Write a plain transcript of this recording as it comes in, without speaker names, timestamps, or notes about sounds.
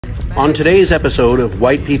On today's episode of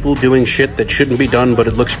White People Doing Shit That Shouldn't Be Done But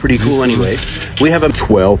It Looks Pretty Cool Anyway, we have a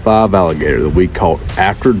 12.5 alligator that we caught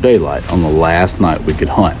after daylight on the last night we could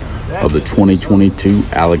hunt of the 2022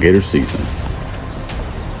 alligator season.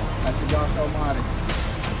 That's for Josh Almighty.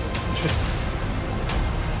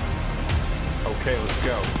 Okay, let's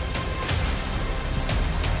go.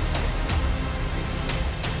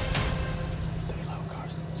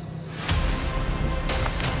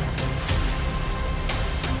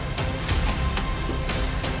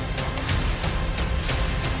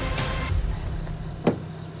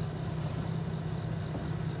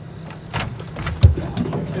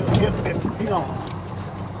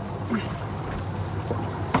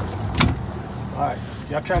 Alright,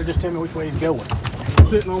 y'all try to just tell me which way he's going.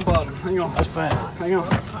 Sitting on bottom. Hang on. That's fine. Hang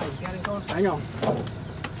on. Hang on.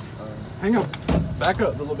 Hang on. Back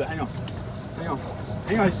up a little bit. Hang on. Hang on.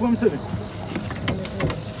 Hang on. He's swimming to me.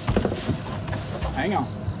 Hang on.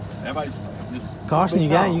 Everybody just... Carson, you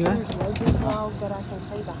got it? There's no big log that I can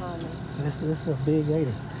see behind me. This is a big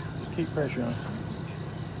gator. Just keep pressure on it.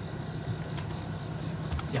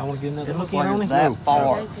 Y'all want to get another hook in on him? That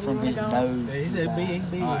far Jason, from you his wanna go? nose. Yeah, he's that big, he's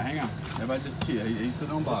big. All right, hang on. Everybody just chill. He's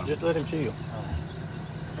sitting on bottom. Just let him chill.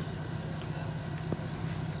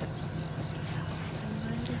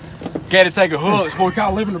 GatorTaker Hooks. What we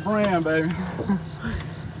call living the brand, baby.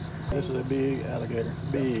 This is a big alligator.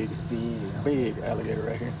 Big alligator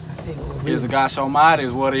right here. He's the Gosh Almighty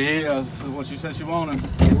is what he is. This is what she said she wanted.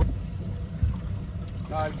 All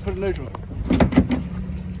right, put it neutral. I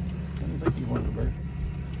don't think he wanted to burst.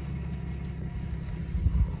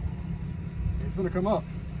 It's gonna come up.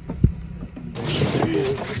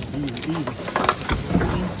 Easy.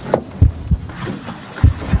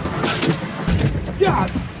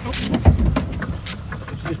 God!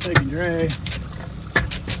 It's just taking drag.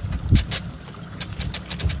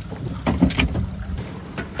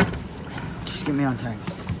 Just get me on tank.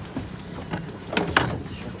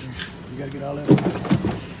 You gotta get all that.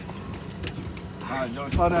 All right,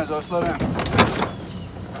 Joey, slow down, Joey, slow down.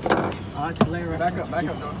 All right, just lay right Back up,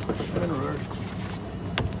 Joey. Put in reverse.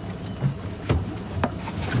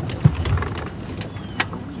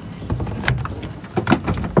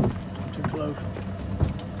 Too close.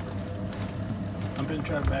 I'm gonna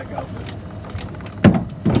try to back off it.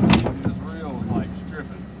 It's real, like,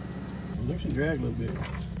 stripping. Loosen drag a little bit.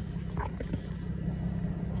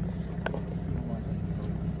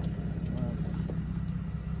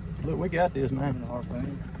 Look, we got this, man.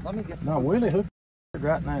 Let me get. No, Willie, hook it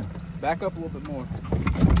right now. Back up a little bit more.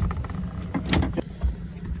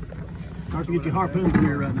 Start to get your harpoon from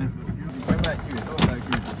here right now. Go back here, go back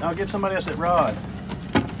here. I'll get somebody else that rod.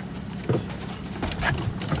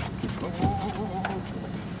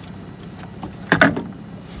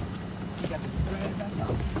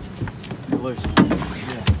 Loose.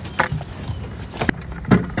 Yeah.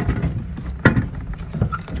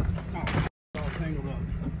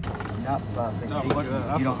 Not 5 feet. No, look at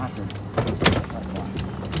that. You don't have to.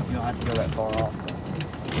 You don't have to go that far off.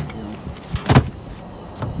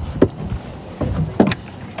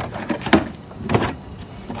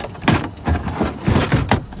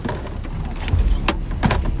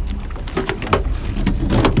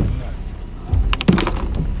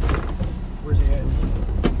 Where's he at?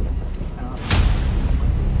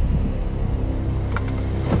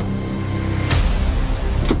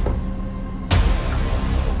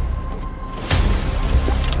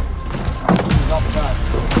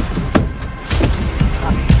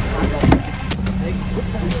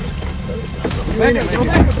 Back up, Joe,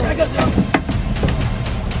 back up, Joe.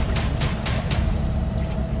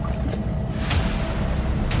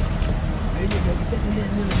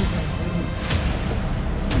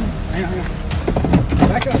 Hang on.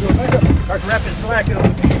 Back up, Joe, back up. Start to wrap it slack it on the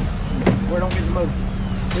can. Where it don't get the motor.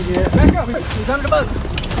 Back up. He's under the boat.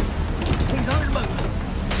 He's under the boat.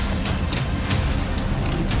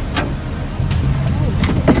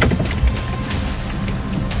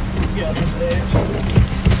 Yeah, this legs.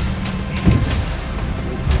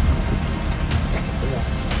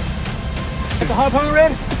 Get the harpoon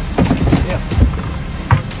ready? Yeah.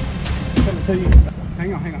 Coming to you.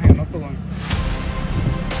 Hang on, not for long.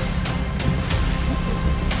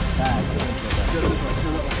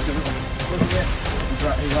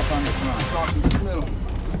 He's up on the front. Cross in the middle.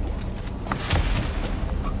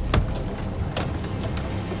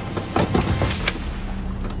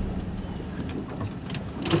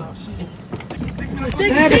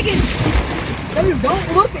 Sticking! Dude, don't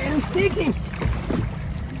look at him sticking!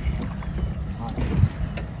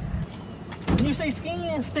 When you say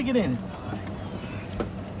skin, stick it in.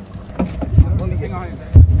 Let me get on.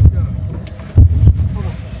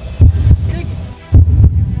 Stick it.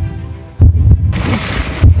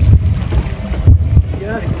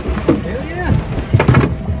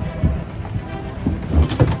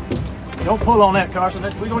 Don't pull on that, Carson.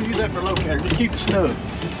 We're going to use that for a locator. Just keep it snug.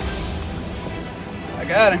 I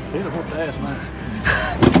got him. It'll whoop the ass, man.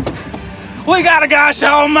 We got a gosh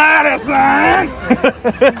almighty thing!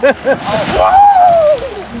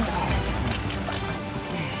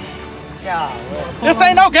 This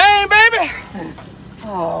ain't no game, baby!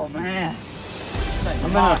 Oh man.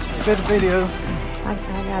 I'm going to fit the video. I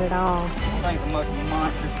got it all. This thing's the most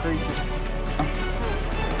monstrous creature.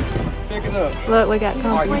 Pick it up. Look, we got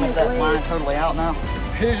Alright, you company. got that line totally out now?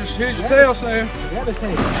 Here's your tail, Sam. Rabbit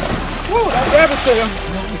tail. Woo, that rabbit tail.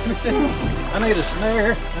 I need a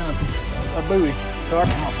snare and a buoy.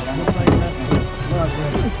 Carson. So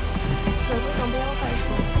we're gonna be all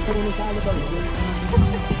faithful. Put it inside the boat.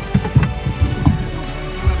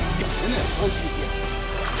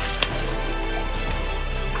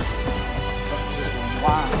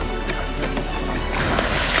 Wow.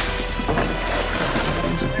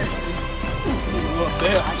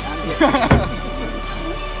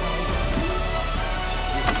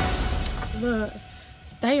 Look,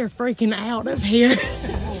 they are freaking out of here.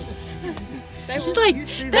 She's like,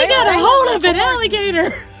 they got a hold of an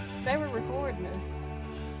alligator. They were recording us.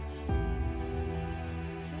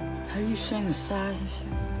 Have you seen the size of this?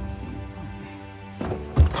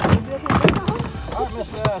 All right,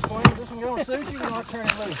 Miss Queen, this one going to suit you. You're going to turn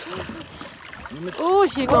it loose. Oh,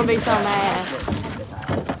 she's gonna be so mad.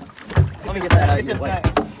 Let me get that out of your way.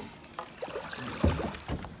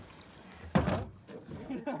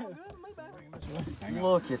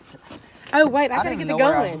 Look at Oh wait, I gotta didn't get the know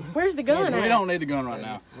where I- gun. Where's the gun We at? don't need the gun right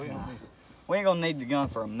now. We ain't gonna need the gun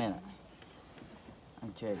for a minute.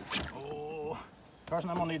 I'm telling you. Oh, Carson,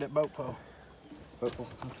 I'm going to need that boat pole.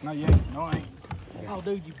 No, you ain't. No, I ain't. Oh,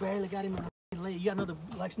 dude, you barely got him in the leg. You got another,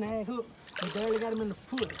 like, snag hook. You barely got him in the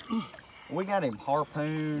foot. We got him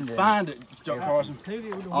harpooned. And, Find it, Chuck Carson.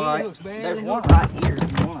 Dude, with the all wheel right, hooks, barely there's one hooked. right here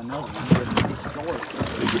if you want another one. It's short.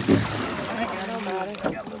 I ain't got nobody. I got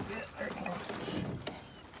a little bit. There you go.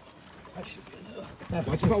 That should be enough.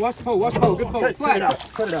 Watch the pole, watch the pole. Good pole. Cut it Slack. out.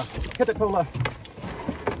 Cut it out. Cut that pole off.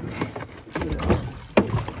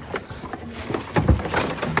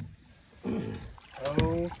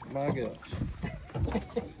 Oh my gosh.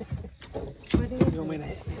 You want me to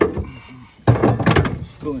hit?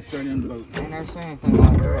 Going straight in the boat. I ain't never seen anything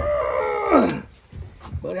like that.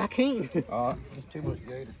 But I can't. It's too much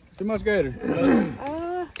gator. Too much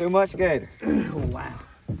gator. Too much gator. Oh, wow.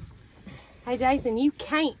 Hey Jason, you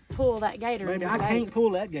can't pull that gator. Baby, in I this can't boat. pull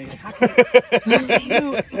that gator. I can't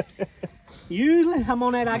do it. Usually, I'm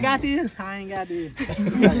on that. I got this. I ain't got this.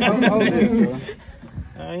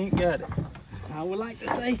 I ain't got it. I would like to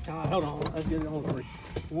say. All right, hold on. Let's get it on 3.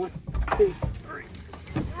 1, 2, 3.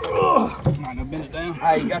 Might have bend it down.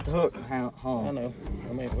 Hey, you got the hook. Hold I on. know.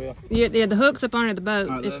 I mean, well, Yeah, the hook's up under the boat.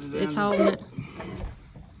 Alright, It's holding it.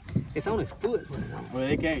 it's on his foot. Is what it's on. Well,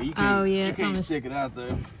 you can't. You Oh, yeah, You it's on can't his- stick it out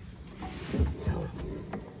there.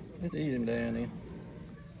 Let's ease him down then.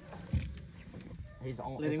 He's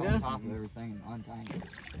on, Let it's him on go? top of everything and untangled.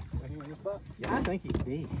 Yeah, I think he's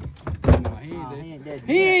dead. No, he ain't Nah, dead. he ain't dead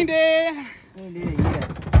He yet. ain't dead. He ain't dead yet.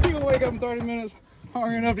 He gonna wake up in 30 minutes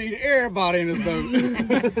hungry enough to eat everybody in this boat.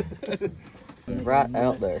 Right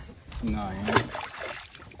out there. No, he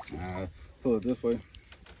ain't. Pull it this way.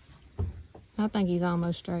 I think he's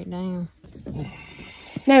almost straight down.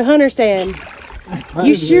 No, Hunter said,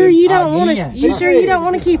 "You sure you don't want to? You sure you don't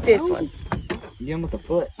want to keep this one?" Get him with the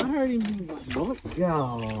foot. I heard him do like bullet.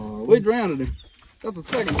 God. We drowned him. That's the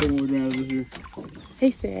second thing we drowned this year. He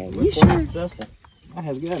said, "You sure?" Successful. I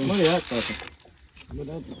has got him. Look at that sucker. But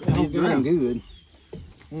that, He's drowned. good.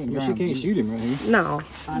 He But you can't shoot him right here. No. All right,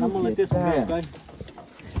 I'm gonna let this one go, baby.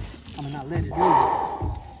 I'm gonna not let it go.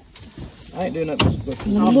 I ain't doing nothing but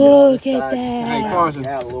Look at Hey, that. Carson.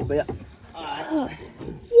 Out a little bit.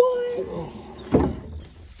 What?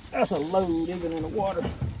 that's a load even in the water.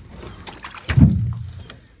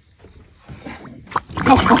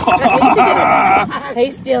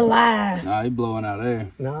 He's still alive. Nah, he blowing out air.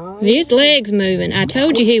 No. His leg's moving. I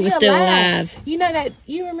told you he was still alive. You know that?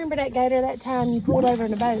 You remember that gator that time you pulled over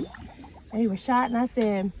in the boat? And he was shot, and I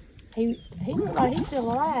said, he looked like he's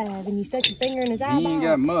still alive, and you stuck your finger in his He ain't eyeball.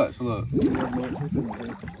 got much. Look.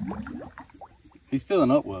 He's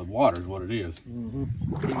filling up with water is what it is.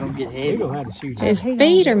 He's gonna get He heavy. don't have to shoot him. His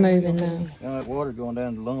feet are moving though. That water going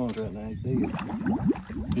down the lungs right now. He's dead.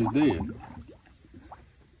 He's dead.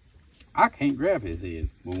 I can't grab his head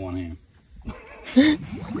with one hand.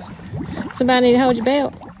 Somebody need to hold your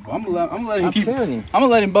belt. Well, I'm gonna let him I'm keep. telling you. I'm gonna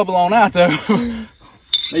let him bubble on out though.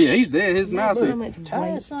 Yeah, he's dead. His mouth How is. much Tie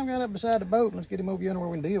weight? that son right up beside the boat and let's get him over yonder where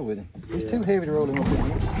we can deal with him. He's too heavy to roll him up in here.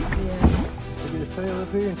 get his tail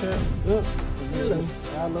up here and tap up.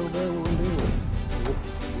 How low there what we do with it?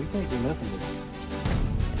 We can't do nothing with it.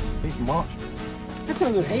 He's a monster. That's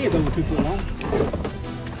on his head over 2 foot long.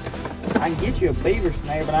 I can get you a beaver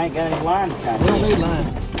snare, but I ain't got any line to tie. We don't need line.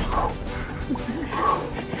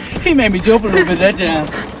 He made me jump a little bit that time.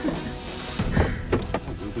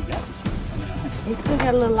 He's still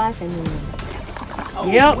got a little life in him.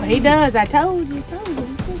 Yep, he does. I told you. He still got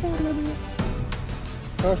a little bit.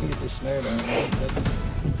 Carson, get this snare down.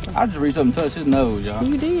 I just reached up and touched his nose, y'all.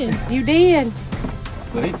 You did. You did.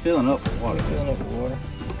 But he's filling up with water. Filling up with water.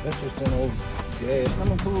 That's just an old gas. I'm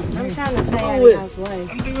gonna pull it. I'm trying to stay out of y'all's way.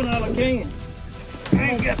 I'm doing all I can. I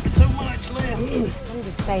ain't got so much left. I'm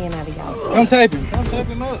just staying out of y'all's way. Come tape him. Come tap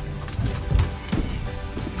him up.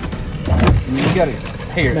 You got it.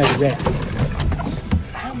 Here.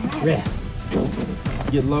 Rat.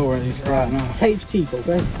 Get lower and he's sliding off. Tape's cheap,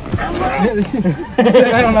 okay?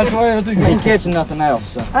 Ain't catching nothing else,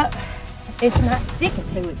 so. It's not sticking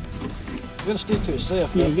to it. It'll stick to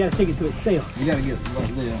itself. Yeah, you gotta stick it to itself. You gotta get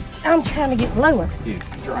like this. I'm trying to get lower. Yeah,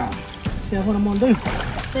 dry. See what I'm gonna do?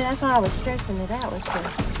 See, that's why I was stretching it out, was to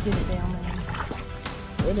get it down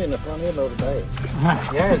there. We need in the front end load of bag.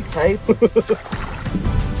 Yeah, it's tape.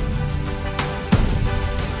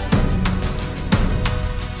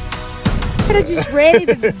 Just ready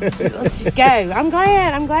to let's just go. I'm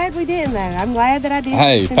glad we didn't though. I'm glad that I did.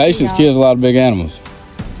 Hey, patience kills a lot of big animals.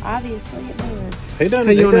 Obviously it does. He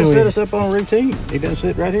doesn't set us up on routine. He doesn't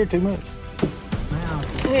sit right here too much.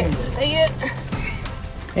 Here, see it?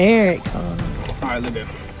 There it comes. All right, look at it.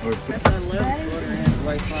 That's a level quarter inch,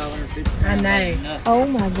 weight 550 pounds. I know. Oh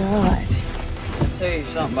my God. I'll tell you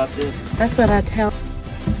something about this. That's what I tell.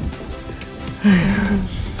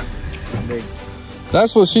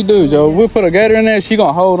 That's what she do, Joe. We'll put a gator in there. She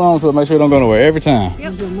gonna hold on to it, make sure it don't go nowhere every time.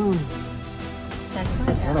 Yep. That's my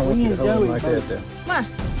job. I don't want you to hold him like that, though. Why?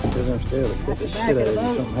 Because I'm still to kick the shit out of you if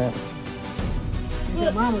something happens. Is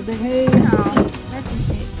that mama big head? No, that's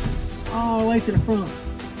it. All the way to the front.